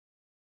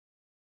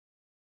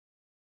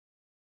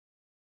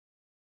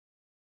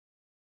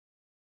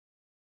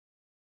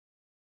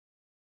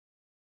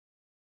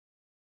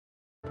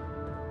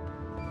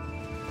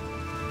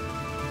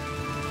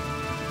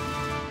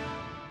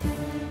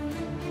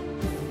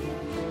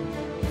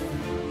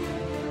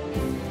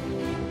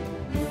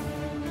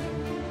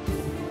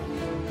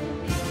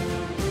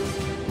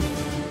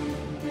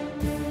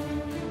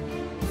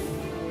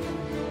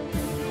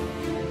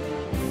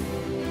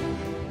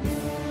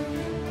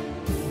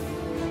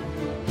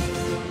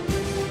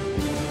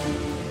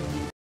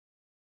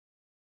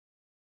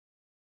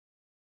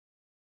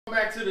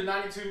Back to the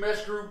 92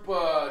 Mesh Group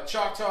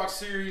Chalk Talk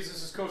series.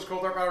 This is Coach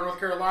Colthorpe out of North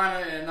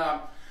Carolina, and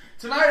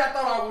tonight I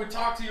thought I would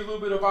talk to you a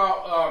little bit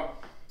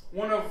about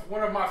one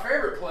of my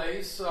favorite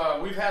plays.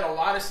 We've had a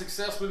lot of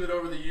success with it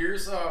over the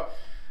years,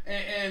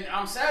 and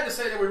I'm sad to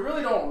say that we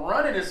really don't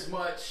run it as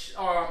much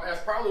as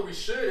probably we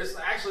should. It's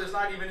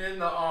not even in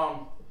the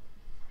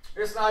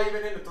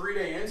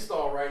 3-day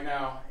install right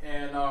now,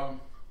 and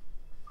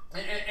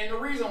the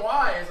reason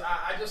why is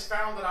I just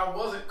found that I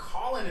wasn't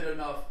calling it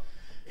enough.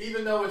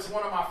 Even though it's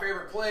one of my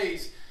favorite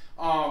plays,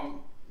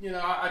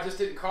 I just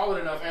didn't call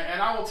it enough.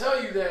 And I will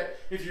tell you that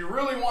if you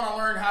really want to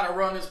learn how to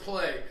run this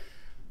play,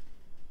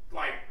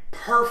 like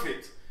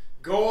perfect,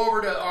 go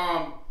over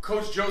to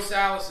Coach Joe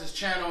Salas's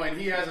channel, and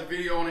he has a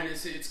video on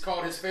it. It's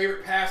called his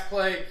favorite pass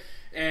play,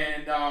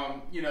 and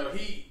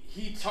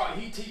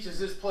he teaches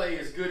this play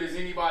as good as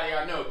anybody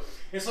I know.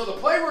 And so the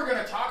play we're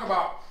going to talk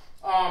about,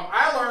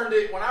 I learned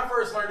it when I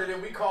first learned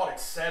it. We called it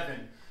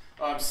 7.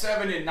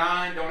 7 and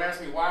 9. Don't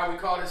ask me why we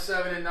call it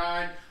 7 and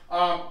 9.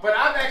 But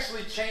I've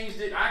actually changed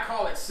it. I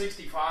call it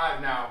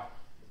 65 now.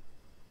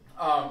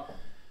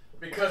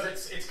 Because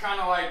it's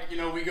kind of like,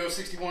 we go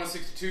 61,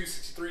 62,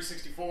 63,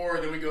 64,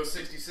 and then we go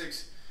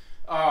 66.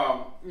 We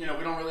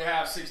don't really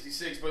have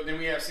 66, but then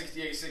we have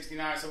 68,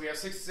 69. So we have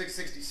 66,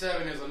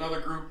 67 is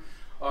another group.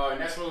 And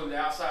that's really the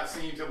outside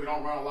seams that we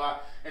don't run a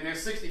lot. And then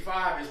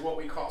 65 is what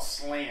we call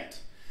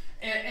slant.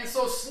 And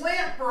so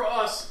slant for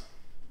us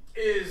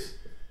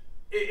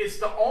it's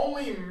the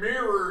only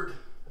mirrored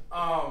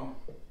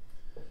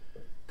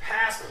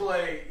pass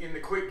play in the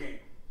quick game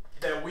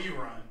that we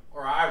run,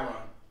 or I run.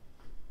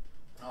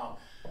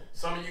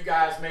 Some of you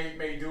guys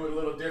may do it a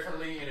little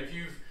differently, and if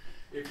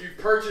you've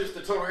purchased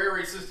the total air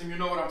raid system, you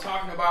know what I'm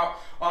talking about.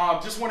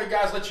 Just want to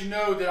guys let you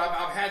know that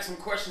I've had some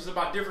questions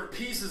about different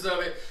pieces of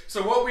it.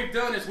 So what we've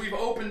done is we've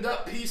opened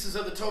up pieces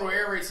of the total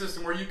air raid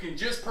system where you can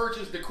just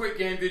purchase the quick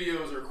game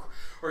videos,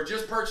 or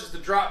just purchase the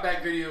drop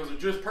back videos, or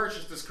just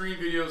purchase the screen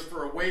videos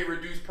for a way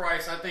reduced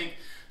price. I think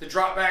the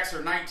drop backs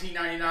are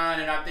 $19.99,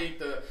 and I think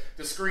the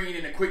screen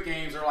and the quick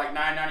games are like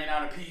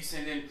 $9.99 a piece.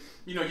 And then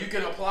you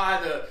can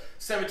apply the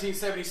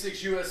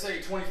 1776 USA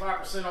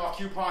 25% off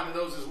coupon to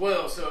those as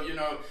well. So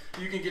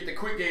you can get the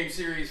quick game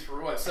series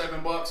for what,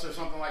 $7 or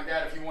something like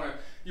that if you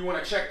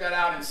want to check that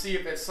out and see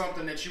if it's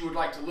something that you would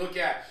like to look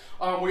at.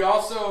 We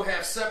also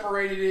have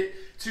separated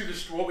it to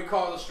what we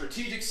call the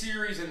strategic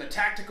series and the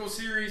tactical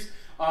series.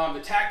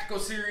 The tactical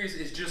series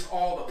is just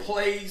all the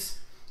plays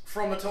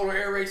from the total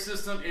air raid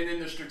system, and then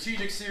the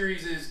strategic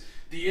series is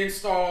the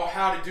install,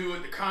 how to do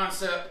it, the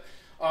concept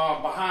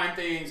behind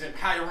things, and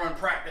how to run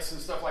practice and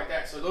stuff like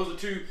that. So those are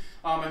two,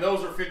 and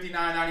those are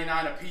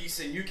 $59.99 a piece,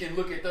 and you can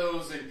look at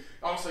those and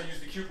also use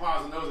the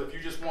coupons on those if you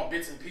just want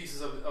bits and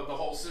pieces of the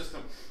whole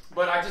system.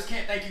 But I just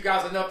can't thank you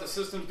guys enough. The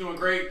system's doing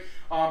great.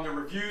 The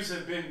reviews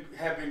have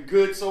been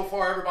good so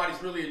far. Everybody's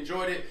really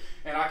enjoyed it,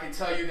 and I can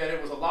tell you that it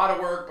was a lot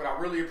of work, but I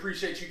really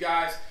appreciate you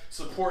guys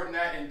supporting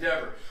that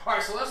endeavor. All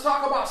right, so let's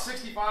talk about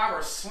 65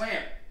 or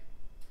slant.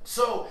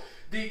 So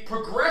the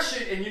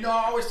progression, and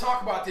I always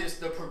talk about this,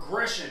 the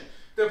progression.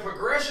 The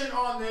progression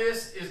on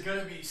this is going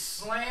to be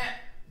slant,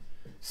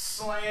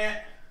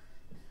 slant,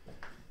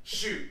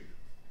 shoot.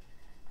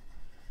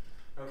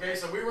 Okay,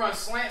 so we run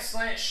slant,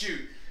 slant,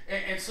 shoot.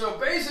 And so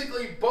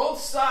basically both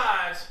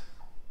sides,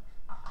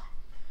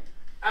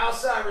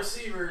 outside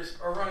receivers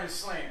are running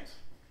slants.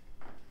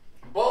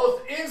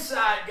 Both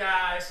inside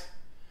guys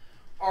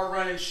are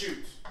running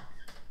shoots.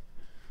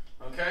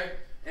 Okay?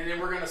 And then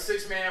we're going to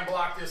 6-man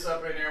block this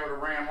up in there with a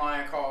ram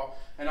lion call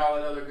and all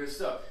that other good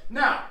stuff.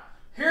 Now,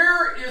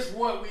 here is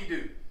what we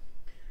do.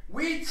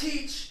 We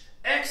teach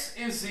X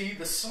and Z,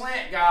 the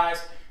slant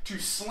guys, to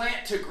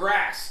slant to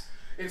grass.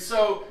 And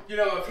so,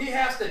 if he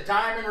has to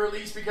diamond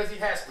release because he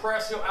has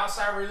press, he'll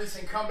outside release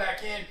and come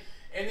back in.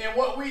 And then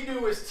what we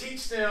do is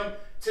teach them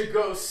to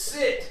go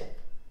sit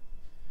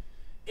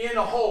in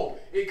a hole.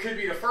 It could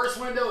be the first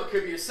window, it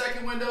could be the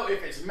second window.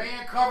 If it's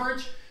man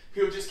coverage,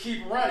 he'll just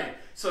keep running.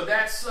 So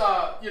that's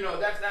kind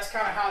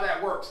of how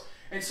that works.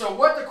 And so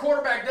what the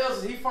quarterback does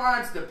is he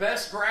finds the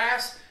best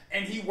grass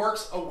and he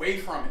works away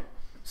from it.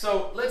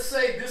 So let's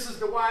say this is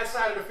the wide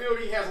side of the field.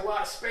 He has a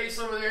lot of space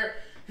over there.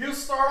 He'll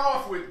start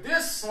off with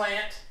this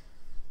slant,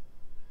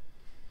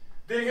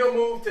 then he'll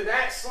move to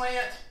that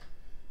slant,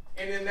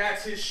 and then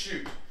that's his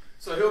shoot.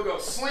 So he'll go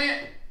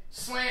slant,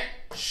 slant,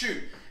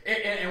 shoot.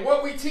 And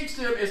what we teach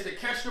them is to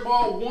catch the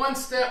ball one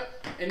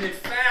step and then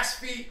fast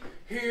feet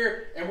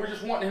here, and we're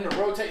just wanting him to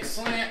rotate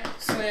slant,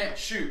 slant,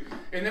 shoot.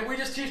 And then we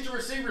just teach the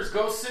receivers,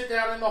 go sit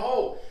down in the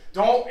hole.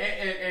 Don't,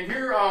 and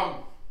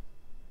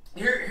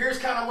here's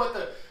kind of what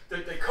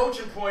the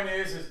coaching point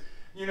is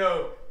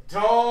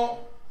don't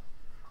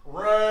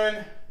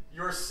run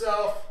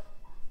yourself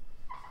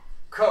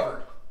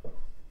covered.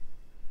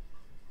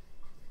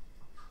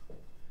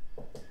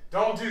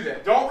 Don't do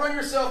that. Don't run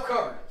yourself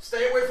covered.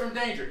 Stay away from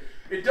danger.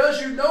 It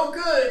does you no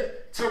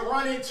good to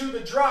run into the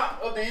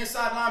drop of the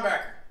inside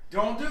linebacker.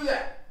 Don't do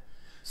that.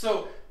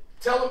 So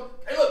tell them,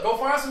 hey, look, go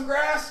find some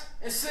grass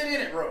and sit in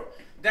it, bro.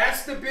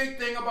 That's the big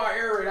thing about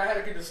air raid. I had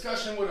a good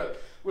discussion with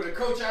with a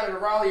coach out of the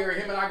Raleigh area.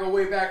 Him and I go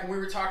way back, and we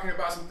were talking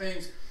about some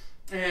things.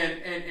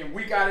 And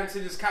we got into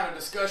this kind of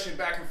discussion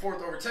back and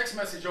forth over text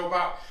message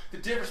about the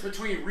difference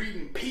between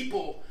reading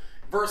people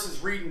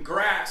versus reading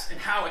grass, and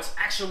how it's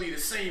actually the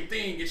same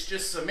thing. It's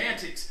just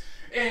semantics.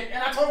 And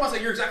I told him, I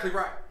said, you're exactly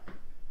right.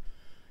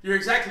 You're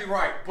exactly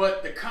right.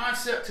 But the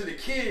concept to the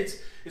kids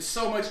is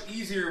so much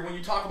easier when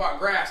you talk about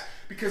grass.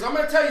 Because I'm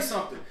going to tell you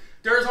something.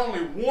 There's only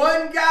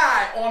one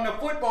guy on the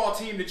football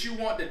team that you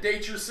want to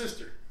date your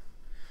sister.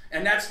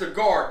 And that's the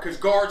guard, because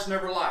guards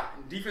never lie.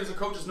 And defensive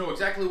coaches know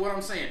exactly what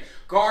I'm saying.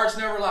 Guards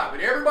never lie.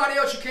 But everybody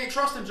else, you can't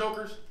trust them,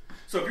 jokers.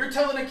 So if you're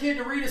telling a kid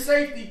to read a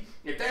safety,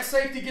 if that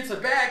safety gets a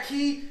bad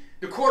key,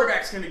 the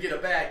quarterback's going to get a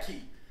bad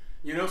key.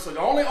 You know, so the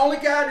only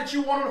guy that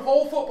you want on the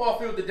whole football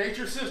field to date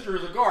your sister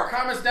is a guard.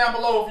 Comments down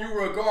below if you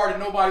were a guard and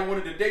nobody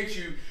wanted to date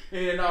you,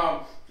 and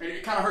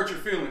it kind of hurt your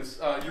feelings.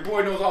 Your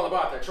boy knows all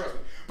about that, trust me.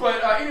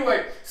 But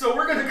anyway, so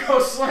we're going to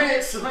go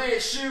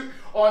slant, shoot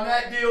on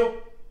that deal.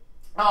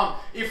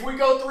 If we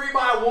go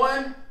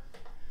 3x1,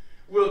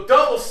 we'll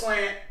double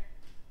slant,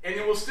 and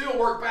then we'll still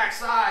work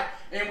backside,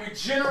 and we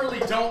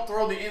generally don't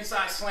throw the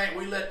inside slant.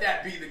 We let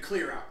that be the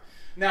clear out.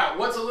 Now,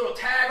 what's a little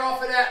tag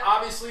off of that?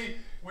 Obviously,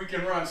 we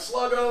can run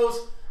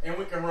sluggos, and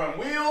we can run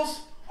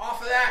wheels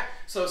off of that.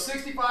 So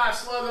 65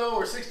 sluggo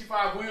or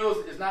 65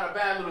 wheels is not a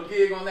bad little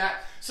gig on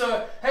that.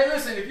 So, hey,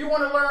 listen, if you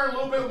want to learn a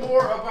little bit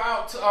more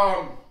about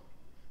some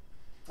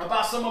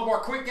of our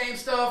quick game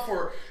stuff,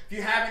 or if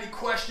you have any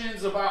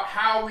questions about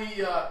how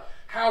we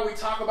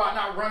talk about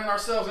not running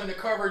ourselves into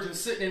coverage and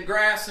sitting in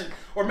grass,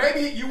 or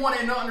maybe you want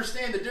to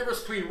understand the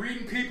difference between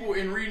reading people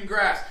and reading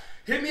grass,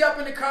 hit me up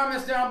in the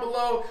comments down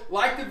below.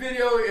 Like the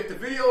video. If the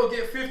video will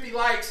get 50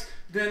 likes,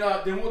 then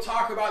we'll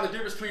talk about the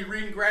difference between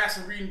reading grass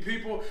and reading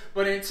people.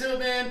 But until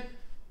then,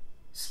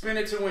 spin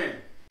it to win.